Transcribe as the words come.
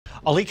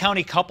A Lee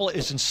County couple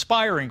is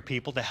inspiring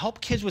people to help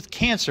kids with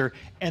cancer,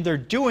 and they're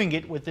doing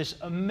it with this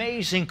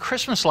amazing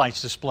Christmas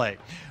lights display.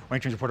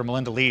 Washington reporter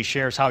Melinda Lee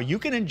shares how you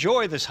can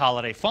enjoy this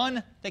holiday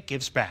fun that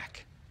gives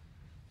back.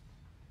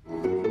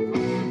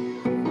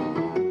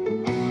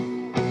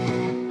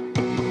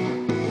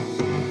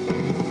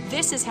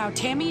 This is how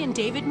Tammy and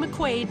David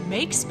McQuade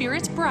make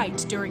spirits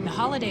bright during the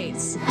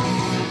holidays.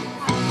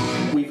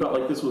 We felt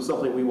like this was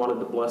something we wanted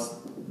to bless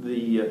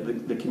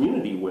the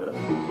community with.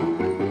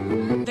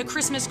 The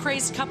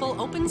Christmas-crazed couple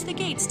opens the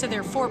gates to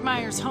their Fort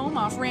Myers home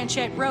off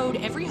Ranchette Road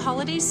every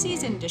holiday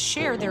season to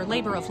share their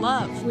labor of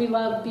love. We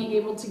love being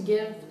able to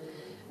give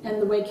and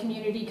the way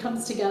community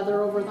comes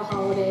together over the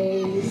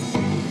holidays.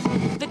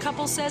 The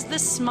couple says the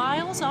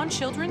smiles on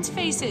children's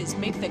faces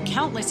make the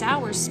countless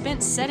hours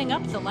spent setting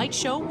up the light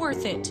show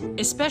worth it,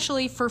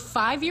 especially for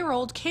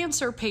 5-year-old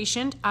cancer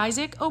patient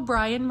Isaac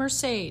O'Brien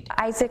Merced.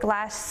 Isaac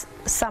last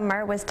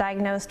summer was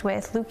diagnosed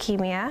with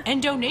leukemia.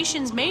 And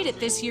donations made at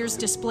this year's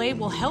display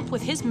will help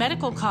with his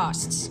medical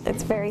costs.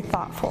 It's very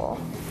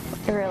thoughtful.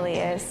 It really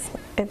is.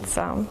 It's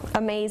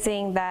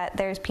amazing that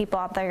there's people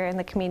out there in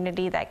the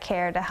community that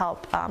care to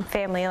help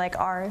family like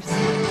ours.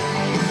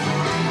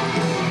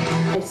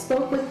 I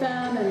spoke with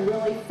them and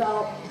really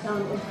felt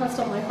impressed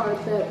on my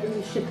heart that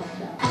we should help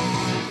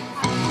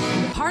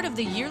them. Part of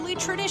the yearly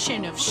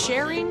tradition of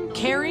sharing,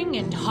 caring,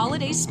 and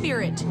holiday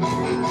spirit.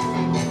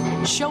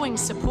 Showing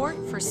support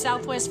for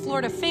Southwest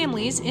Florida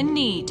families in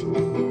need.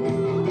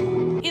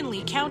 In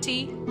Lee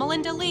County,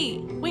 Melinda Lee,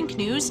 Wink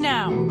News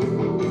Now.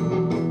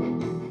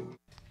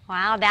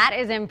 Wow, that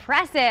is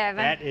impressive.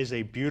 That is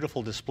a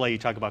beautiful display. You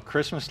talk about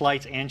Christmas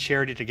lights and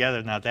charity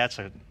together. Now that's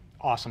an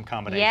awesome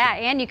combination. Yeah,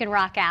 and you can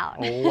rock out.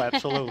 Oh,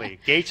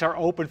 absolutely. Gates are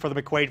open for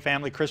the McQuade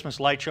Family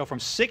Christmas Light Show from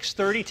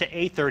 6:30 to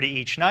 8:30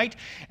 each night,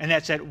 and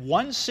that's at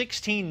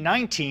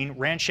 11619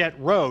 Ranchette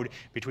Road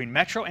between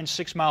Metro and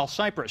 6 Mile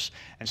Cypress.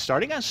 And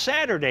starting on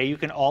Saturday, you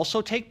can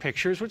also take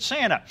pictures with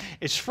Santa.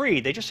 It's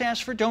free. They just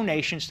ask for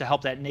donations to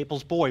help that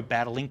Naples boy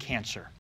battling cancer.